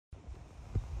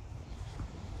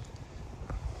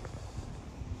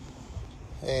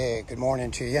Hey, good morning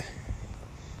to you.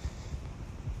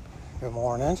 Good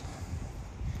morning.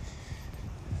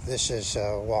 This is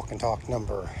Walk and Talk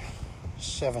number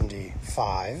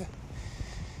 75,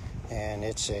 and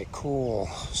it's a cool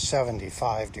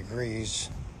 75 degrees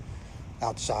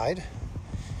outside.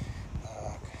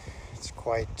 It's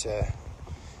quite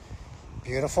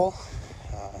beautiful.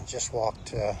 Just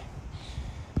walked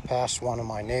past one of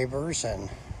my neighbors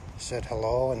and said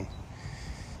hello, and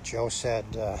Joe said,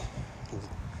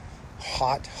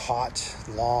 hot,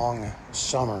 long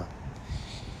summer.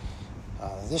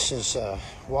 This is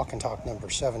Walk and Talk number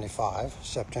 75,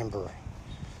 September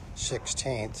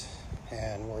 16th,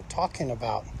 and we're talking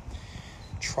about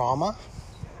trauma.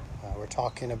 We're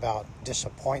talking about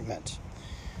disappointment.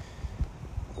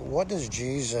 What does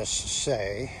Jesus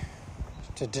say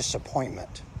to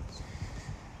disappointment?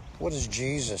 What does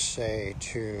Jesus say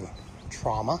to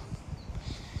trauma?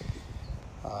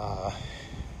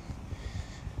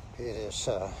 It is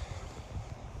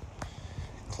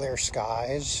clear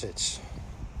skies. It's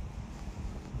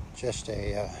just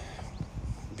a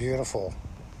beautiful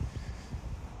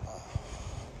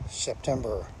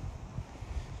September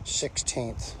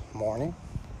 16th morning.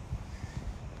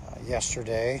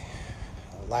 Yesterday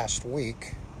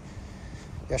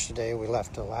we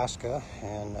left Alaska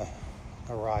and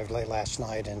arrived late last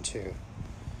night into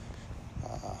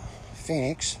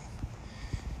Phoenix.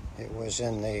 It was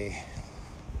in the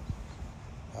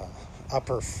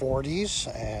upper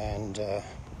 40s, and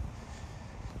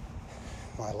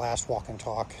my last walk and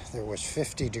talk, there was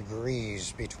 50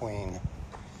 degrees between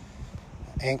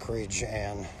Anchorage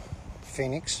and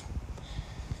Phoenix.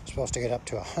 Supposed to get up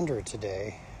to 100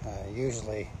 today.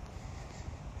 Usually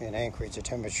in Anchorage the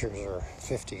temperatures are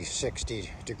 50, 60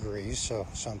 degrees, so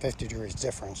some 50 degrees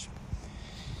difference.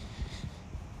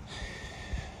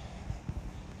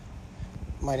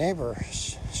 My neighbor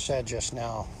said just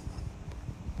now,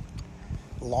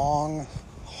 long,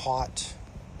 hot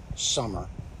summer.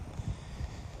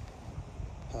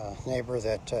 Neighbor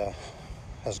that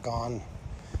has gone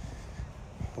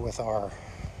with our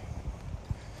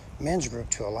men's group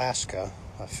to Alaska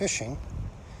fishing.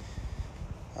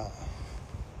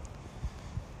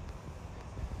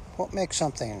 What makes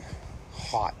something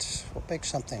hot? What makes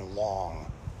something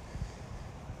long?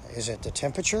 Is it the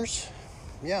temperatures?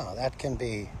 Yeah, that can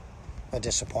be a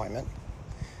disappointment.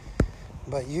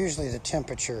 But usually the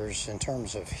temperatures in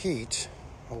terms of heat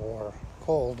or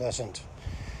cold doesn't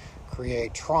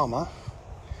create trauma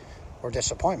or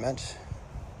disappointment,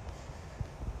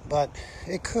 but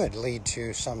it could lead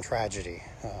to some tragedy.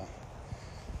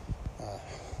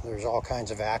 There's all kinds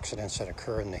of accidents that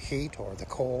occur in the heat or the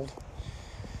cold.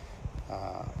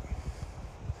 I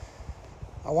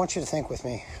want you to think with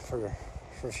me for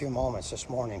a few moments this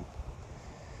morning.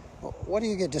 What do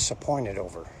you get disappointed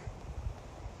over?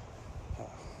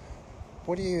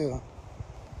 What do you,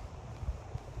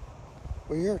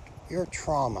 well, your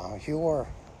trauma,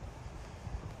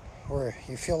 where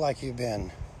you feel like you've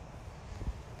been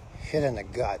hit in the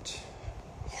gut,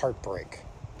 heartbreak.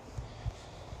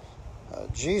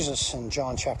 Jesus in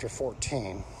John chapter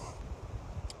 14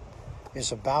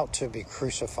 is about to be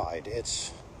crucified.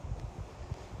 It's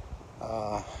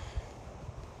an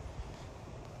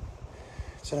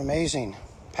amazing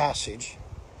passage.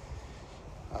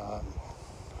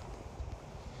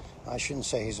 I shouldn't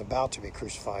say he's about to be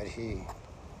crucified. He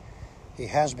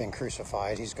has been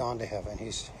crucified. He's gone to heaven.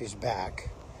 He's back.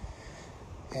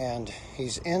 And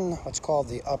he's in what's called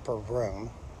the upper room.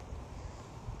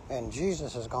 And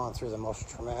Jesus has gone through the most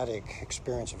traumatic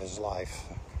experience of his life: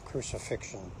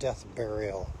 crucifixion, death,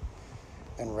 burial,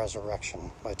 and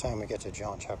resurrection by the time we get to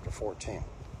John chapter 14.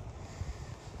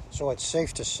 So it's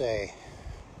safe to say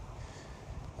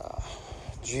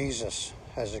Jesus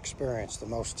has experienced the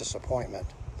most disappointment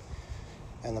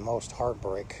and the most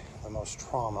heartbreak, the most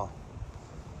trauma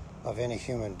of any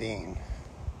human being.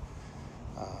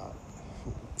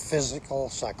 Physical,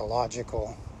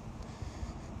 psychological,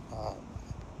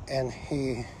 and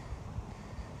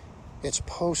it's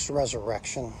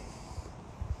post-resurrection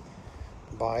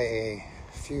by a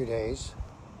few days,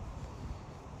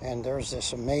 and there's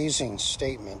this amazing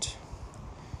statement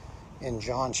in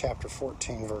John chapter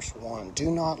 14 verse 1.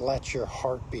 Do not let your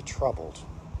heart be troubled.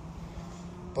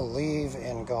 Believe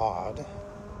in God.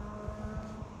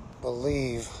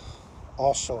 Believe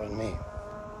also in me.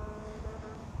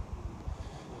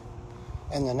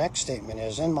 And the next statement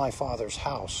is, in my Father's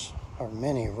house are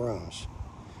many rooms.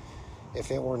 If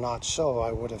it were not so,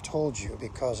 I would have told you,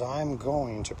 because I'm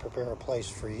going to prepare a place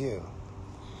for you.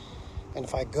 And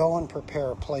if I go and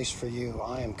prepare a place for you,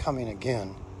 I am coming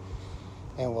again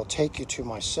and will take you to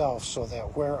myself, so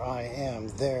that where I am,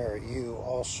 there you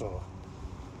also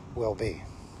will be.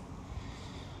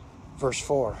 Verse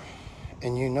 4,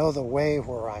 and you know the way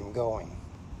where I'm going.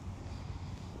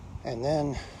 And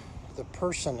then the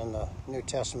person in the New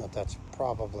Testament that's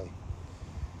probably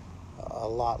a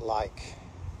lot like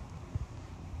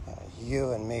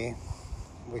you and me,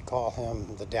 we call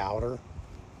him the doubter,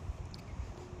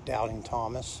 doubting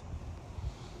Thomas.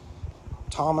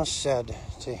 Thomas said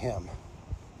to him,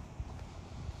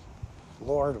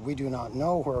 Lord, we do not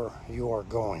know where you are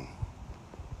going.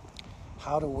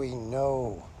 How do we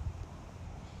know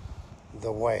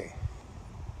the way?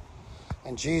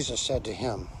 And Jesus said to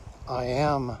him, I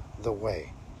am the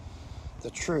way,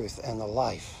 the truth, and the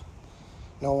life.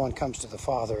 No one comes to the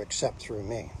Father except through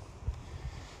me.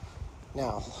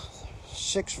 Now,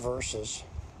 6 verses,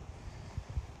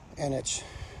 and it's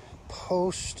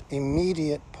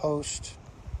immediate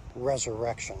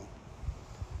post-resurrection.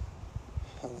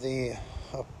 The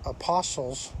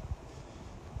apostles,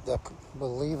 the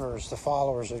believers, the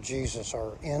followers of Jesus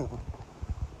are in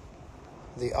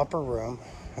the upper room.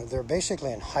 They're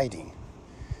basically in hiding.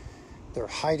 They're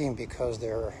hiding because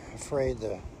they're afraid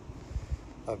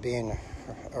of being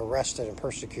arrested and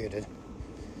persecuted,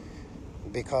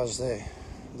 because the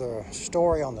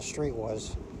story on the street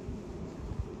was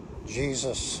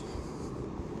Jesus,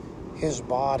 his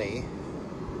body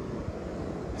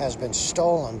has been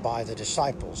stolen by the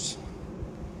disciples,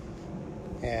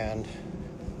 and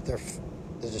the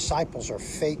disciples are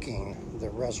faking the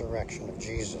resurrection of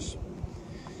Jesus.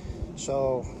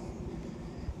 So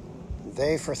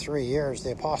they, for 3 years,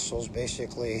 the apostles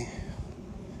basically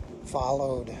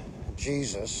followed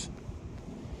Jesus,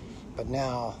 but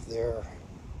now they're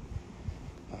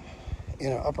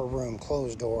in an upper room,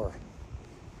 closed door,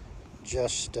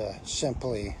 just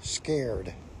simply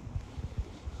scared.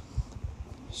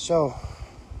 So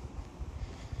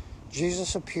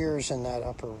Jesus appears in that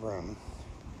upper room,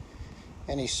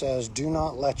 and he says, do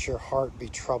not let your heart be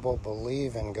troubled.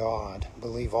 Believe in God.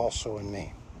 Believe also in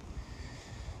me.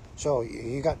 So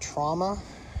you got trauma,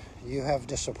 you have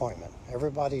disappointment.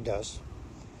 Everybody does.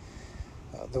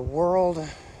 The world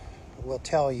will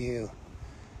tell you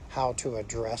how to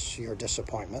address your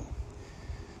disappointment.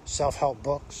 Self-help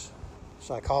books,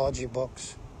 psychology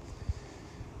books,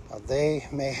 they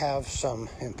may have some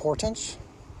importance.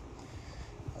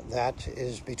 That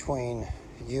is between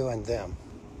you and them.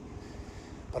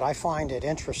 But I find it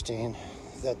interesting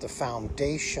that the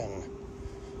foundation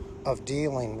of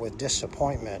dealing with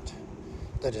disappointment,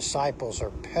 the disciples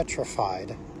are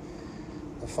petrified.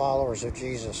 The followers of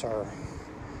Jesus are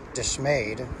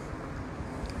dismayed.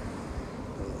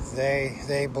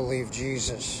 They believe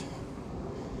Jesus.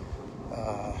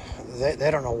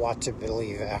 They don't know what to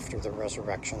believe after the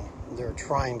resurrection. They're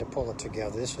trying to pull it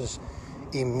together. This is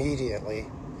immediately,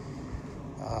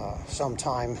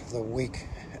 sometime the week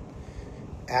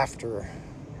after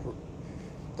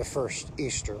the first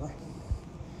Easter.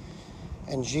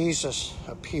 And Jesus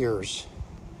appears,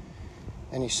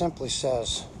 and he simply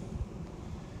says,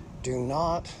 do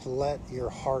not let your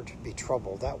heart be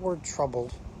troubled. That word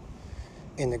troubled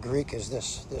in the Greek is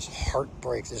this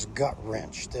heartbreak, this gut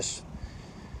wrench, this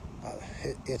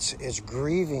it's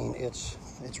grieving, it's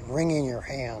wringing your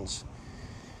hands.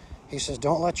 He says,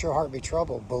 don't let your heart be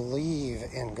troubled. Believe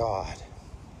in God.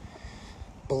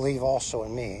 Believe also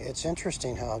in me. It's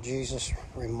interesting how Jesus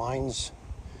reminds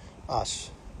us,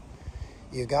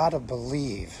 you got to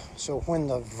believe. So when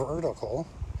the vertical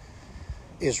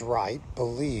is right,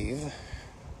 believe,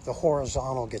 the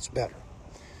horizontal gets better.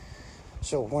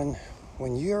 So when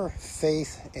your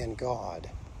faith in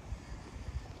God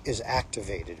is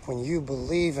activated, when you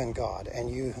believe in God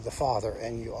and you, the Father,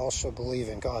 and you also believe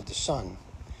in God, the Son,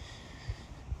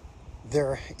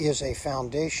 there is a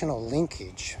foundational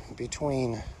linkage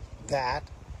between that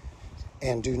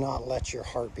and do not let your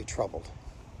heart be troubled.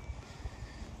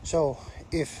 So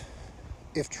if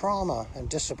trauma and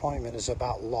disappointment is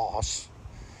about loss,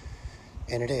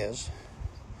 and it is,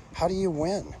 how do you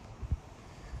win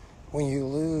when you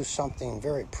lose something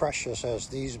very precious, as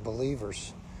these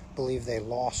believers believe they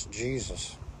lost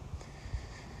Jesus?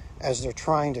 As they're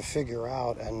trying to figure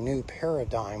out a new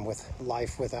paradigm with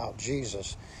life without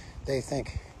Jesus, they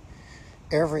think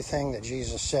everything that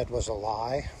Jesus said was a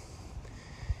lie.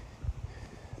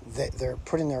 They're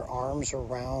putting their arms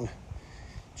around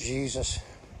Jesus'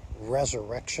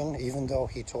 resurrection, even though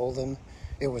he told them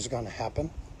it was going to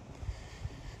happen.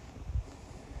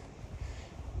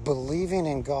 Believing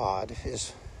in God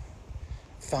is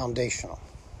foundational.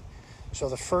 So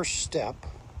the first step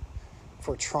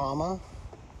for trauma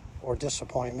or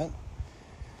disappointment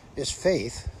is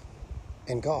faith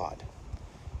in God.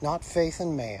 Not faith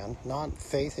in man, not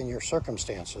faith in your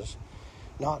circumstances,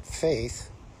 not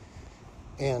faith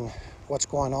in what's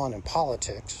going on in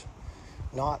politics,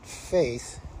 not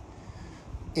faith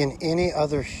in any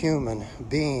other human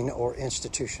being or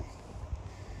institution.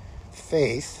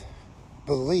 Faith,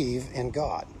 believe in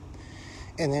God.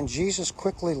 And then Jesus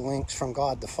quickly links from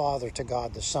God the Father to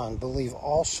God the Son, believe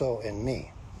also in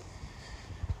me.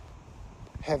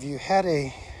 Have you had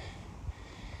a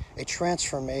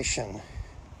transformation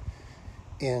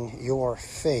in your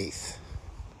faith,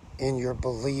 in your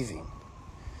believing?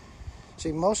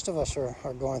 See, most of us are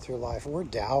going through life, we're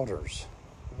doubters.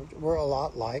 We're a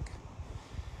lot like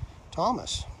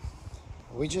Thomas.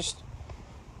 We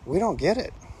don't get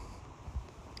it.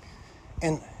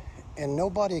 And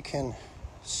nobody can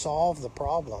solve the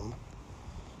problem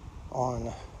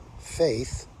on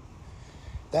faith.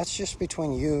 That's just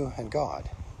between you and God.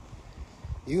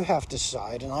 You have to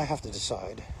decide, and I have to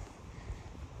decide,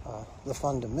 the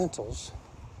fundamentals.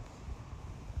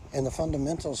 And the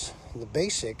fundamentals,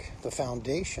 the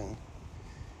foundation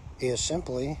is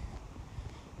simply,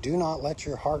 do not let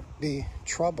your heart be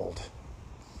troubled.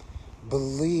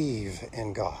 Believe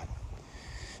in God.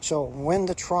 So when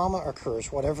the trauma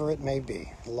occurs, whatever it may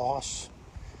be, a loss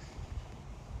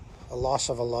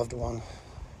of a loved one,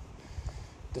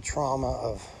 the trauma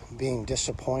of being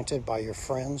disappointed by your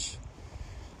friends,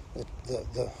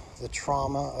 the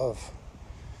trauma of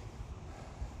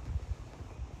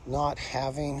not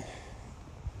having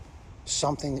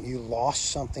something that you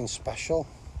lost, something special.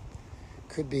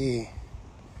 Could be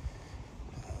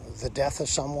the death of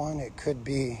someone. It could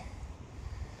be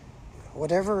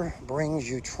whatever brings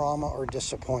you trauma or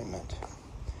disappointment.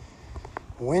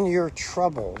 When you're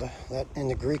troubled, that in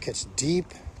the Greek it's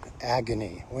deep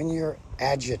agony. When you're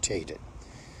agitated,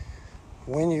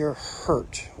 when you're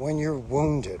hurt, when you're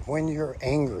wounded, when you're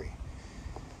angry,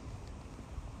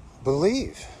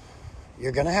 believe.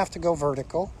 You're going to have to go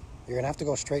vertical. You're going to have to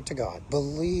go straight to God.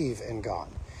 Believe in God.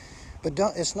 But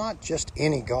it's not just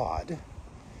any God.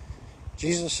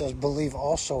 Jesus says, believe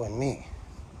also in me.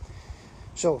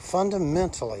 So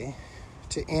fundamentally,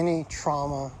 to any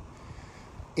trauma,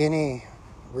 any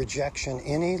rejection,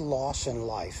 any loss in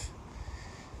life,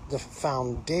 the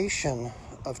foundation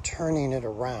of turning it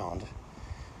around,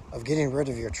 of getting rid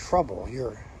of your trouble,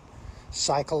 your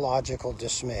psychological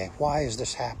dismay. Why is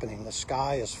this happening? The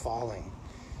sky is falling.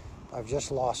 I've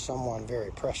just lost someone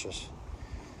very precious.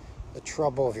 The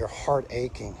trouble of your heart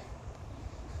aching.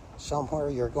 Somewhere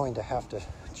you're going to have to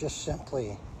just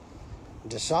simply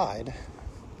decide,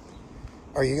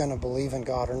 are you going to believe in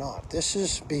God or not? This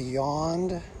is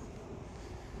beyond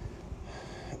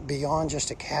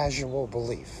just a casual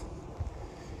belief.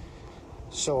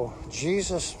 So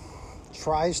Jesus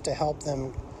tries to help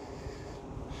them.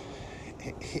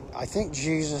 I think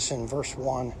Jesus in verse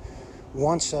 1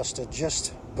 wants us to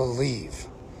just believe,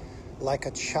 like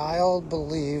a child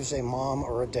believes a mom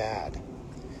or a dad.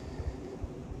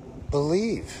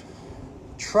 Believe,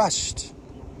 trust,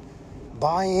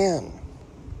 buy in,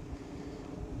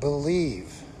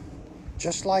 believe.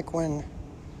 Just like when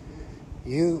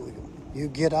you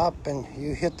get up and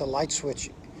you hit the light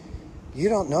switch, you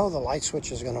don't know the light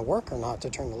switch is going to work or not to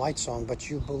turn the lights on, but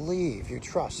you believe, you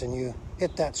trust, and you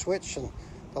hit that switch and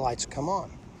the lights come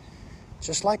on.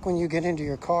 Just like when you get into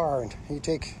your car and you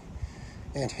take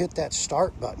and hit that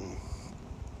start button.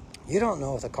 You don't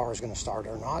know if the car is going to start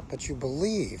or not, but you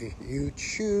believe. You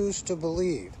choose to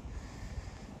believe.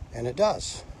 And it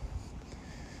does.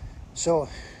 So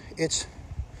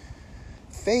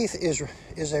faith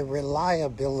is a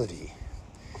reliability.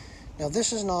 Now,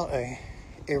 this is not a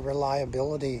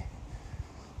reliability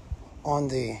on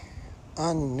the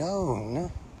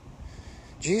unknown.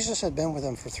 Jesus had been with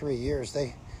them for 3 years.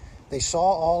 They saw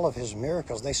all of his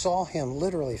miracles. They saw him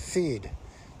literally feed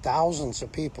thousands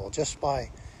of people just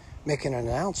by making an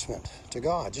announcement to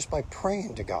God, just by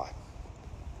praying to God.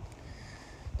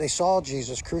 They saw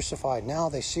Jesus crucified. Now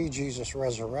they see Jesus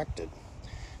resurrected.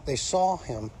 They saw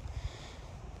him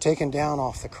taken down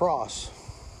off the cross.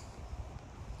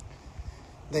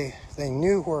 They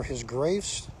knew where his grave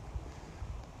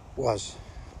was.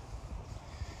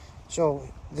 So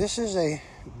this is a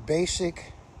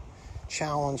basic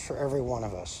challenge for every one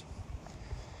of us.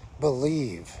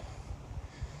 Believe.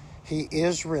 He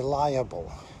is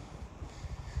reliable.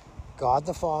 God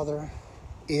the Father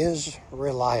is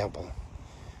reliable.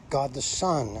 God the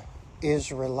Son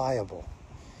is reliable.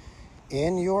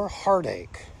 In your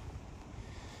heartache,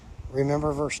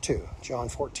 remember verse 2, John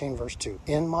 14, verse 2.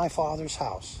 In my Father's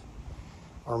house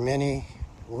are many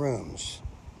rooms.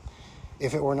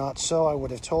 If it were not so, I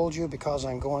would have told you, because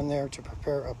I'm going there to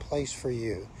prepare a place for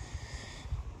you.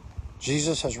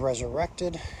 Jesus has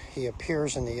resurrected. He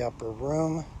appears in the upper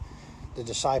room. The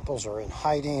disciples are in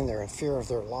hiding. They're in fear of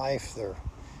their life. They're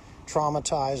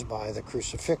traumatized by the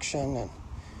crucifixion,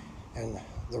 and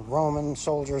the Roman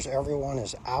soldiers, everyone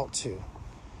is out to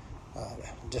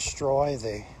destroy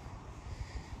the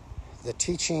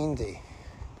teaching, the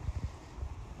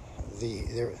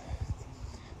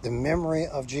memory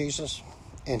of Jesus,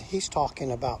 and he's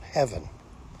talking about heaven.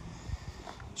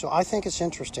 So I think it's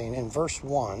interesting. In verse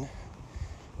 1,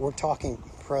 we're talking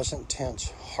present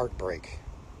tense heartbreak,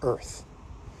 earth.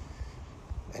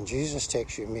 And Jesus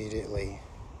takes you immediately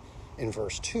in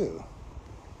verse 2,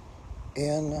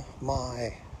 in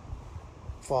my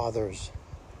Father's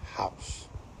house.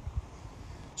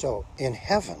 So in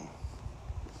heaven,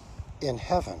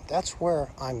 that's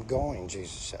where I'm going,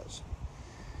 Jesus says.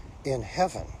 In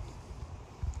heaven,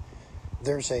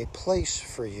 there's a place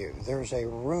for you. There's a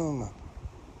room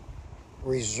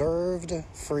reserved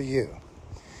for you.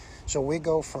 So we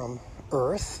go from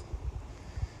earth,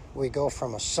 we go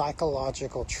from a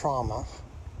psychological trauma,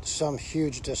 some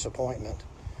huge disappointment,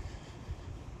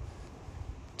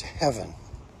 to heaven.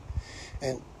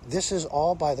 And this is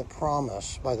all by the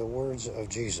promise, by the words of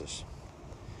Jesus.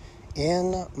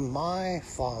 In my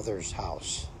Father's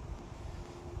house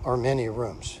are many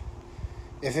rooms.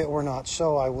 If it were not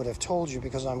so, I would have told you,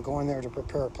 because I'm going there to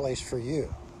prepare a place for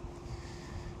you.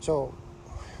 So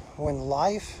when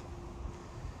life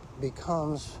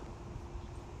becomes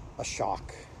a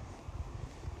shock,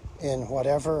 in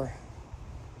whatever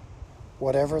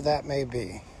that may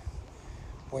be,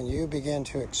 when you begin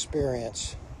to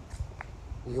experience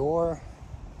your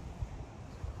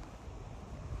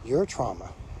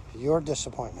trauma, your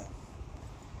disappointment,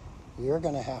 you're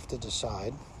going to have to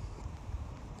decide,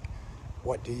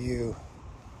 what do you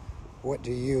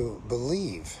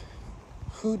believe?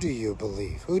 Who do you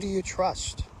believe? Who do you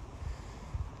trust?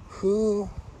 Who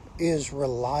is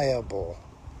reliable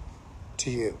to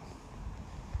you?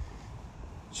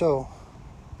 So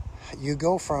you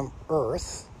go from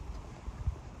earth,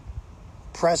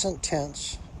 present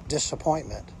tense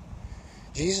disappointment.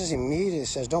 Jesus immediately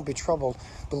says, don't be troubled,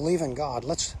 believe in God.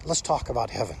 Let's talk about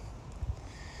heaven.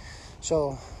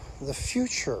 So the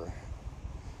future,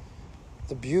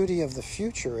 the beauty of the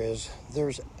future is there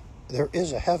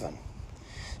is a heaven.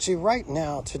 See, right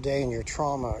now, today, in your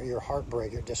trauma, your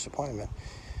heartbreak, your disappointment,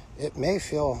 it may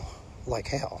feel like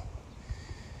hell.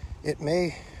 It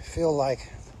may feel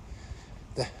like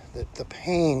the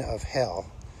pain of hell.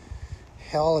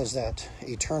 Hell is that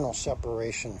eternal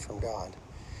separation from God.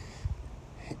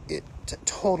 It's a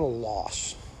total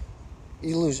loss.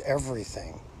 You lose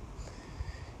everything.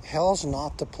 Hell's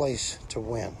not the place to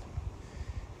win.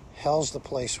 Hell's the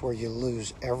place where you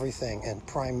lose everything, and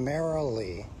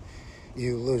primarily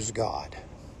you lose God.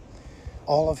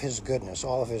 All of his goodness,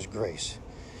 all of his grace.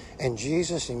 And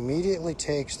Jesus immediately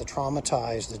takes the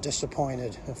traumatized, the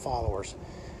disappointed followers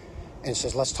and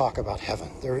says, let's talk about heaven.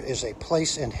 There is a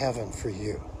place in heaven for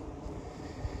you.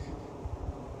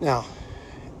 Now,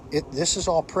 this is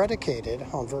all predicated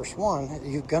on verse 1.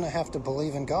 You're going to have to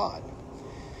believe in God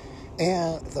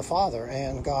and the Father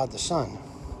and God the Son.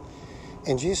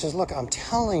 And Jesus says, look, I'm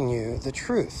telling you the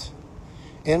truth.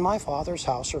 In my Father's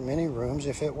house are many rooms.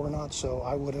 If it were not so,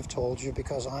 I would have told you,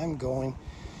 because I'm going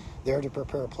there to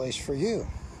prepare a place for you.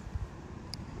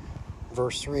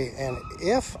 Verse 3, and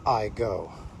if I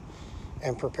go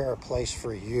and prepare a place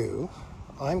for you,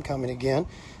 I'm coming again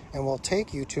and will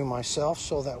take you to myself,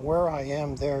 so that where I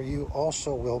am, there you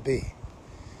also will be.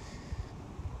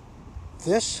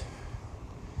 This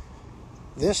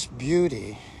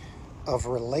beauty of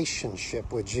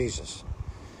relationship with Jesus,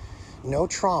 no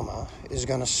trauma is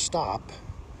going to stop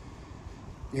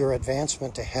your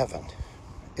advancement to heaven.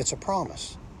 It's a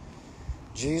promise.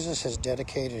 Jesus has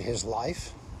dedicated his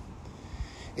life.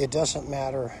 It doesn't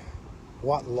matter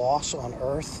what loss on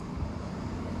earth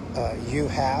you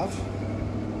have.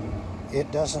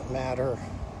 It doesn't matter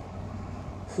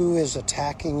who is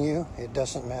attacking you. It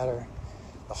doesn't matter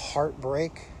the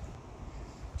heartbreak.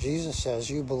 Jesus says,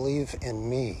 you believe in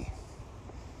me.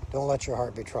 Don't let your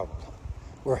heart be troubled.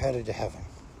 We're headed to heaven.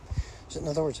 So in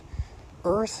other words,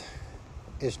 earth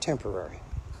is temporary.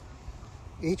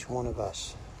 Each one of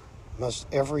us must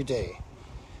every day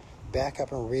back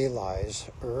up and realize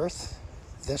earth,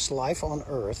 this life on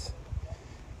earth,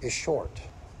 is short.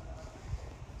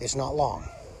 It's not long.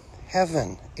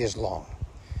 Heaven is long.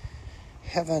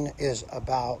 Heaven is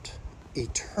about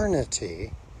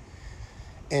eternity,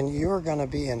 and you're going to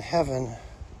be in heaven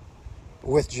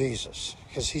with Jesus,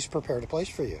 because he's prepared a place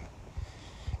for you.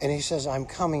 And he says, I'm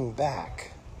coming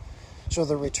back. So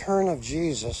the return of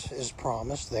Jesus is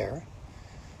promised there.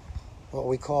 what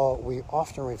we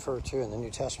often refer to in the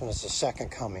New Testament as the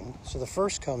second coming. So the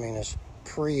first coming is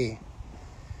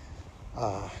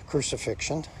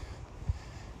pre-crucifixion.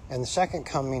 And the second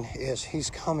coming is he's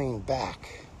coming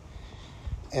back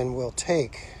and will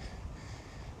take,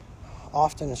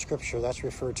 often in Scripture, that's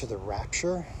referred to the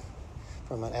rapture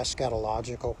from an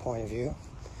eschatological point of view.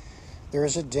 There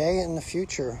is a day in the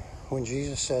future when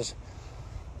Jesus says,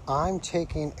 I'm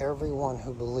taking everyone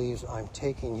who believes, I'm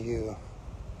taking you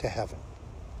to heaven.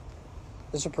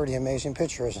 This is a pretty amazing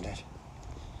picture, isn't it?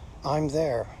 I'm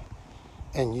there,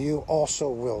 and you also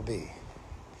will be.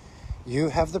 You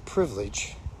have the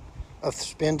privilege of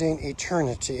spending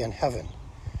eternity in heaven,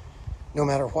 no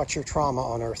matter what your trauma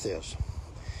on earth is.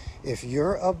 If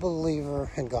you're a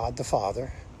believer in God the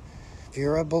Father, if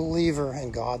you're a believer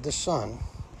in God the Son,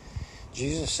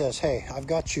 Jesus says, hey, I've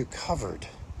got you covered.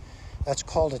 That's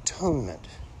called atonement.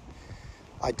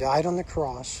 I died on the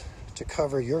cross to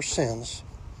cover your sins.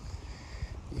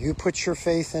 You put your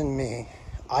faith in me.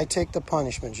 I take the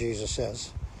punishment, Jesus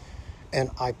says, and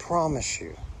I promise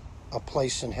you a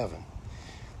place in heaven.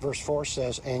 Verse 4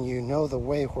 says, and you know the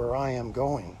way where I am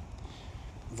going.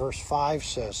 Verse 5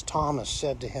 says, Thomas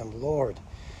said to him, Lord,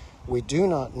 we do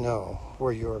not know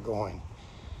where you are going.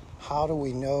 How do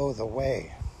we know the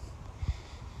way?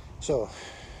 So,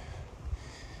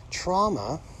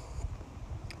 trauma,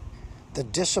 the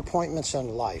disappointments in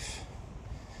life,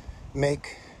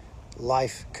 make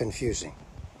life confusing.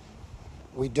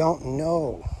 We don't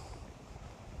know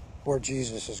where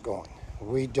Jesus is going.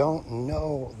 We don't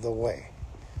know the way.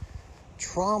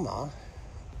 Trauma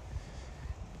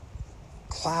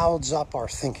clouds up our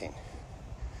thinking.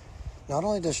 Not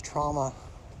only does trauma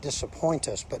disappoint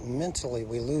us, but mentally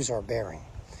we lose our bearing.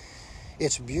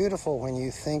 It's beautiful when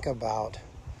you think about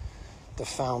the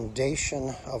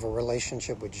foundation of a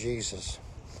relationship with Jesus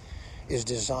is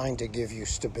designed to give you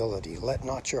stability. Let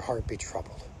not your heart be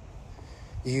troubled.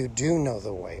 You do know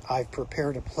the way. I've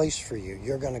prepared a place for you.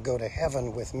 You're going to go to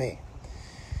heaven with me.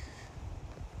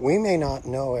 We may not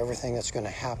know everything that's going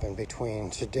to happen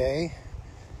between today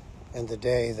and the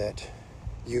day that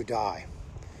you die,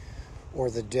 or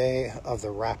the day of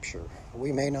the rapture.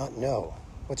 We may not know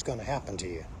what's going to happen to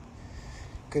you.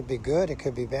 It could be good, it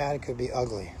could be bad, it could be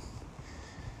ugly.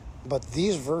 But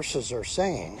these verses are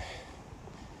saying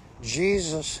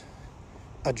Jesus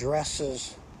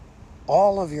addresses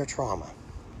all of your trauma,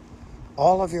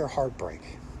 all of your heartbreak.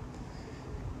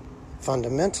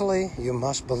 Fundamentally, you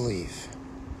must believe.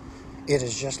 It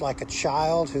is just like a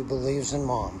child who believes in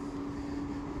mom.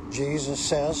 Jesus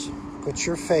says, put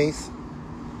your faith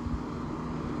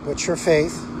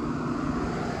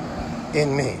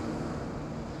in me.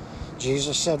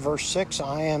 Jesus said, verse 6,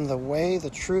 I am the way,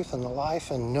 the truth, and the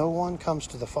life, and no one comes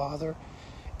to the Father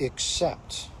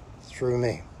except through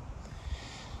me.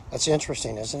 That's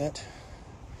interesting, isn't it?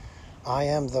 I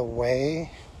am the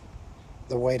way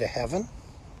to heaven.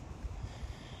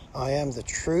 I am the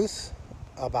truth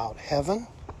about heaven,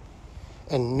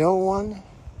 and no one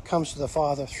comes to the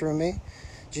Father through me.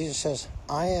 Jesus says,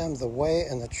 I am the way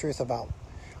and the truth about,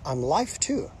 I'm life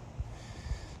too.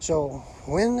 So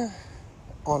when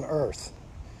on earth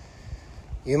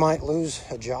you might lose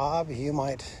a job, you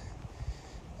might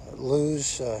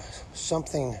lose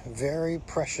something very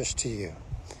precious to you.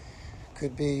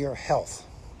 Could be your health.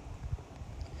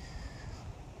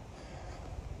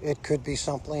 It could be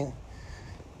something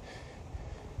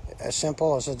as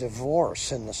simple as a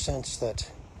divorce, in the sense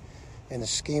that in the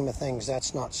scheme of things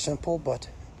that's not simple, but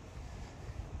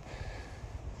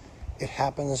it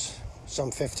happens.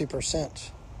 Some 50%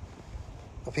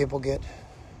 of people get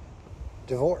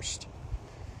divorced.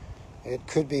 It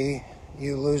could be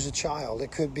you lose a child.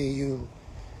 It could be you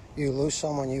lose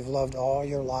someone you've loved all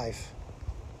your life.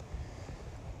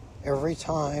 Every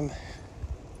time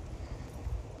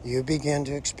you begin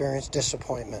to experience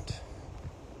disappointment,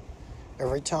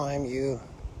 every time you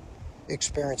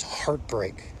experience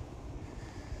heartbreak,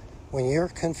 when you're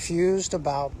confused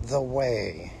about the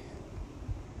way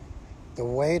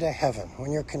to heaven,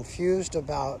 when you're confused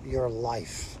about your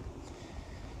life,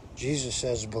 Jesus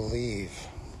says, believe.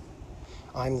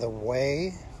 I'm the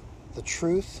way, the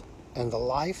truth, and the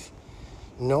life.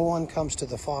 No one comes to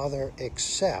the Father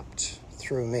except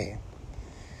through me.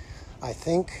 I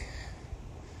think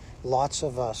lots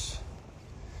of us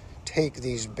take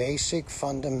these basic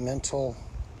fundamental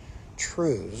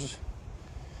truths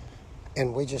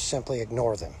and we just simply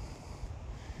ignore them.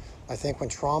 I think when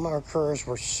trauma occurs,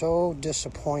 we're so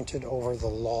disappointed over the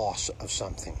loss of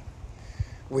something.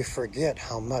 We forget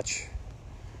how much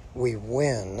we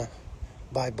win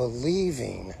by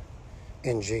believing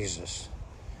in Jesus.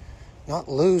 Not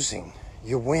losing,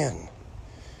 you win.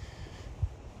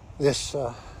 This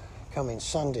coming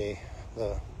Sunday,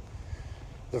 the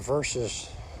verses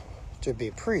to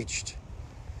be preached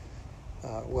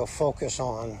will focus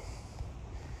on,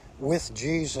 with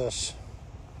Jesus,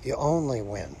 you only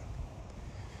win.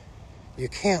 You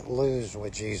can't lose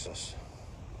with Jesus.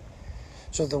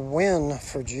 So the win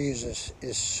for Jesus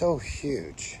is so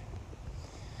huge.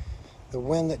 The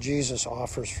win that Jesus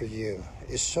offers for you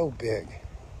is so big.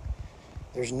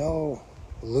 There's no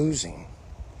losing.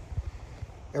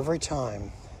 Every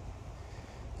time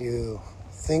you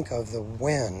think of the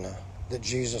win that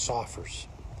Jesus offers,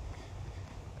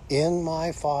 in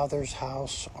my Father's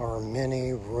house are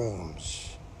many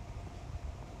rooms.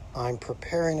 I'm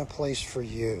preparing a place for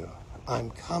you.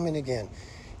 I'm coming again.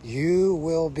 You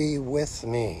will be with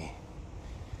me.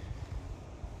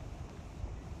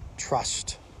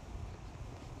 Trust.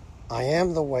 I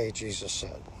am the way, Jesus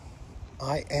said.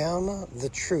 I am the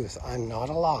truth. I'm not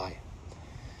a lie.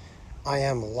 I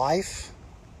am life.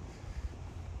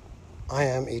 I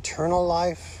am eternal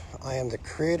life. I am the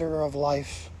creator of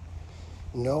life.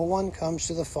 No one comes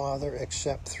to the Father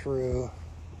except through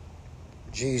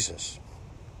Jesus.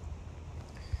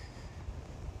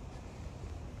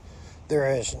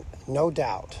 There is no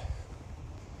doubt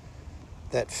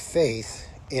that faith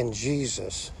in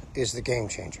Jesus is the game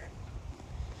changer.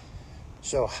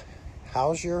 So,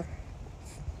 how's your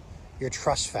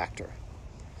trust factor?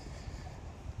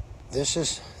 This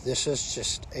is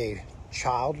just a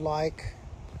childlike,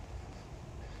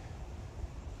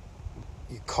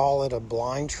 you call it a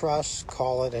blind trust,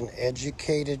 call it an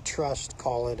educated trust,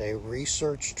 call it a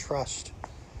research trust,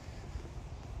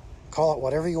 call it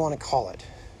whatever you want to call it.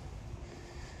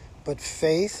 But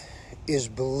faith is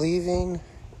believing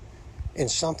in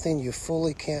something you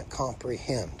fully can't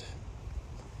comprehend.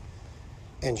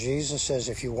 And Jesus says,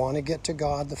 if you want to get to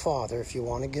God the Father, if you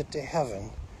want to get to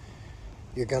heaven,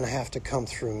 you're going to have to come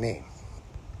through me.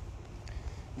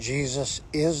 Jesus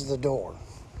is the door.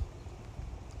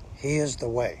 He is the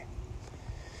way.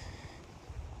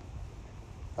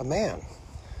 A man,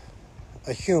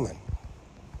 a human,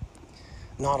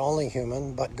 not only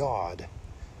human, but God.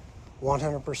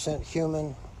 100%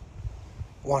 human,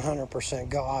 100%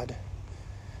 God,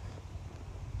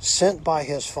 sent by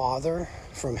his Father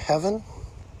from heaven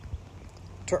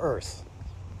to earth,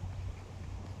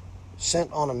 sent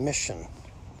on a mission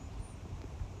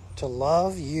to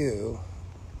love you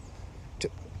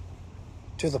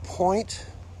to the point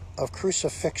of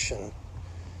crucifixion,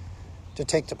 to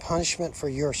take the punishment for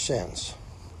your sins.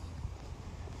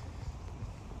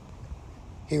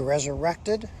 He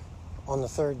resurrected on the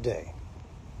third day.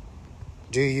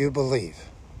 Do you believe?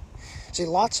 See,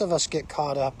 lots of us get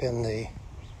caught up in the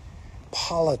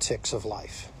politics of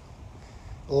life.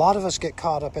 A lot of us get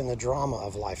caught up in the drama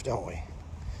of life, don't we?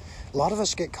 A lot of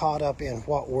us get caught up in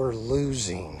what we're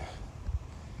losing.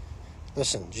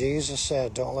 Listen, Jesus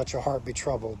said, don't let your heart be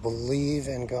troubled. Believe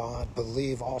in God.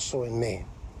 Believe also in me.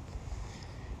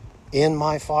 In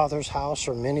my Father's house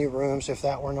are many rooms. If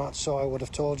that were not so, I would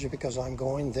have told you, because I'm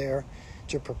going there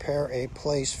to prepare a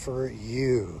place for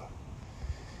you.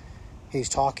 He's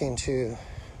talking to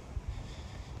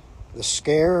the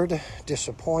scared,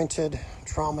 disappointed,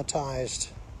 traumatized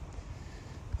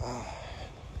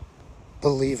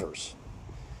believers.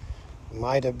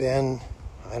 Might have been,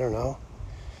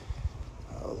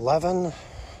 11,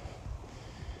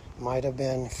 might have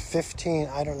been 15,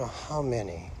 I don't know how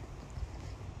many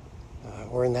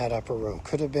were in that upper room.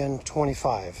 Could have been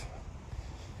 25.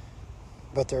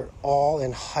 But they're all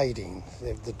in hiding.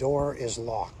 The door is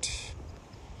locked.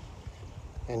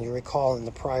 And you recall in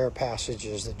the prior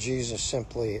passages that Jesus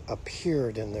simply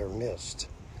appeared in their midst.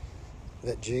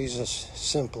 That Jesus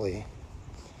simply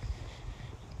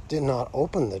did not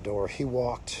open the door. He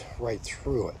walked right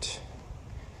through it.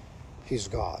 He's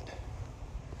God.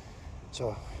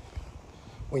 So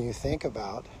when you think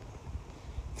about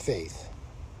faith,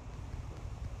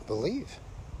 believe.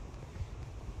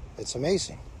 It's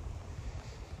amazing.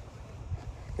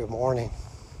 Good morning.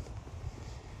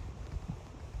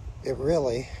 It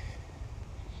really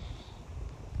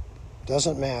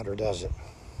doesn't matter, does it,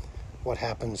 what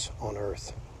happens on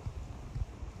earth?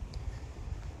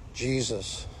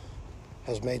 Jesus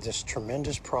has made this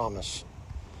tremendous promise.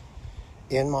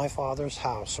 In my Father's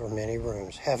house are many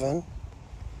rooms. Heaven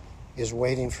is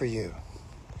waiting for you.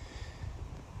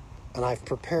 And I've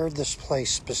prepared this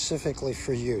place specifically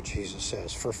for you, Jesus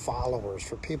says, for followers,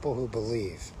 for people who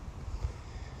believe.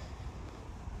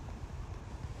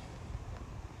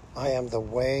 I am the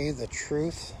way, the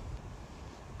truth,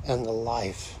 and the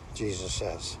life, Jesus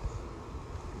says.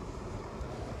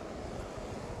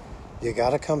 You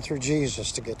got to come through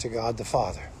Jesus to get to God the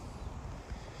Father.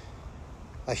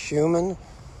 a human,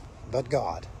 but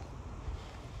God,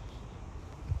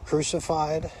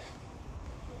 crucified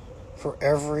for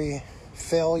every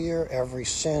failure, every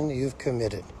sin you've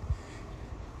committed,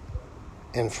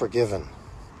 and forgiven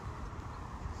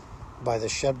by the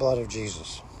shed blood of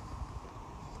Jesus.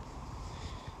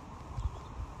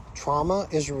 Trauma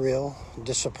is real,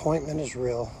 disappointment is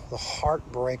real, the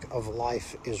heartbreak of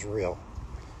life is real.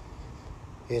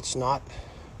 It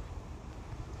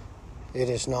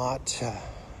is not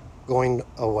going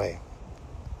away.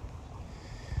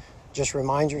 Just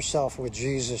remind yourself with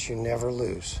Jesus you never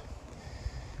lose.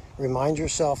 Remind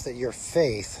yourself that your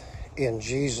faith in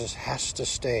Jesus has to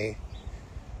stay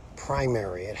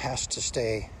primary. It has to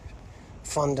stay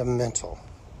fundamental.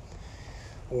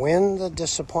 When the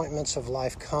disappointments of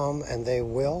life come, and they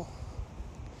will,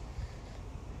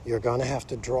 you're going to have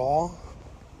to draw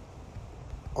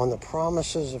on the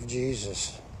promises of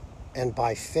Jesus, and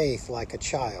by faith like a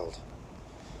child.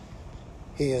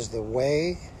 He is the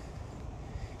way.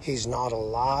 He's not a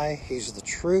lie. He's the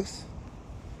truth.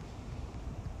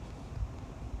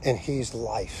 And He's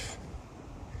life.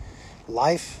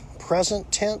 Life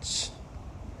present tense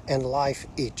and life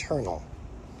eternal.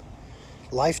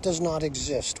 Life does not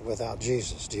exist without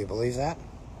Jesus. Do you believe that?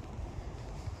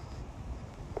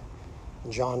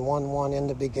 John 1:1, in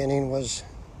the beginning was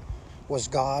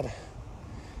God.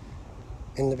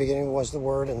 In the beginning was the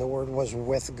Word, and the Word was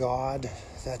with God.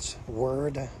 That's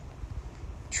Word.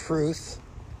 Truth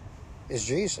is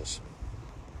Jesus.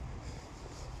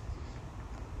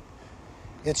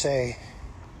 It's a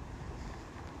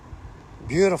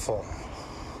beautiful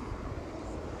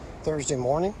Thursday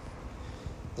morning.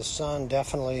 The sun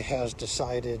definitely has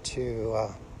decided to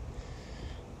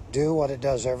do what it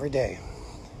does every day,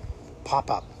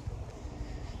 pop up.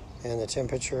 And the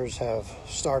temperatures have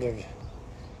started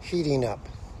heating up.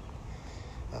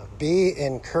 Be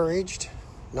encouraged,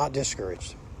 not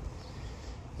discouraged.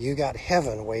 You got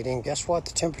heaven waiting. Guess what?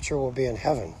 The temperature will be in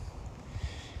heaven.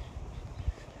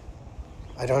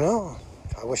 I don't know.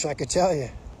 I wish I could tell you.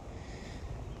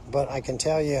 But I can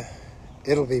tell you,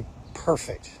 it'll be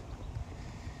perfect.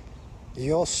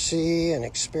 You'll see and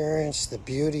experience the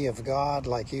beauty of God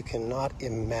like you cannot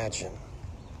imagine.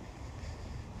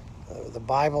 The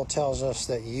Bible tells us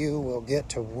that you will get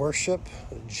to worship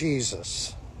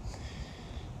Jesus.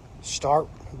 Start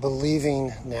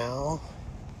believing now.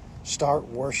 Start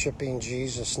worshiping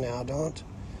Jesus now.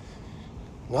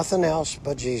 Nothing else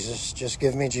but Jesus. Just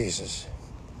give me Jesus.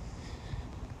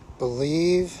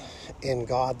 Believe in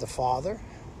God the Father,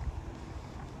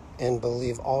 and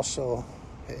believe also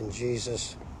in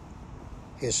Jesus,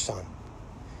 His Son.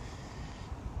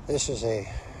 This is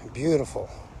a beautiful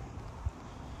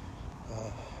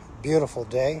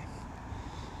day.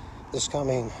 This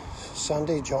coming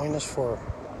Sunday, join us for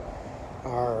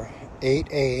our 8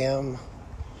 a.m.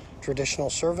 traditional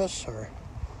service, or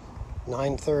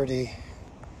 9:30,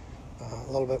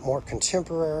 a little bit more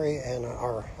contemporary, and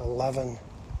our 11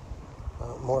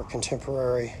 more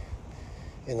contemporary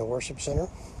in the worship center.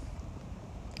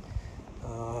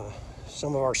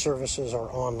 Some of our services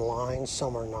are online,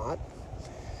 some are not.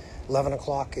 11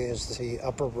 o'clock is the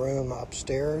upper room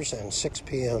upstairs, and 6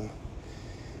 p.m.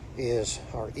 is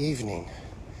our evening.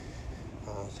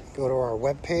 Go to our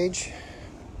webpage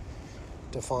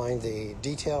to find the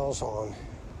details on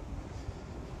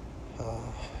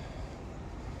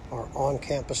our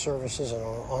on-campus services and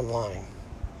online.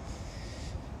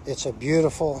 It's a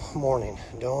beautiful morning.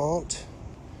 Don't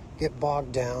get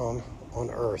bogged down on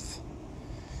earth.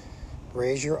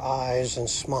 Raise your eyes and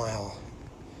smile.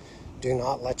 Do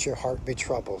not let your heart be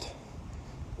troubled.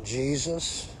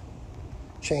 Jesus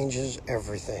changes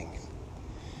everything.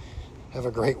 Have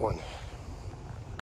a great one.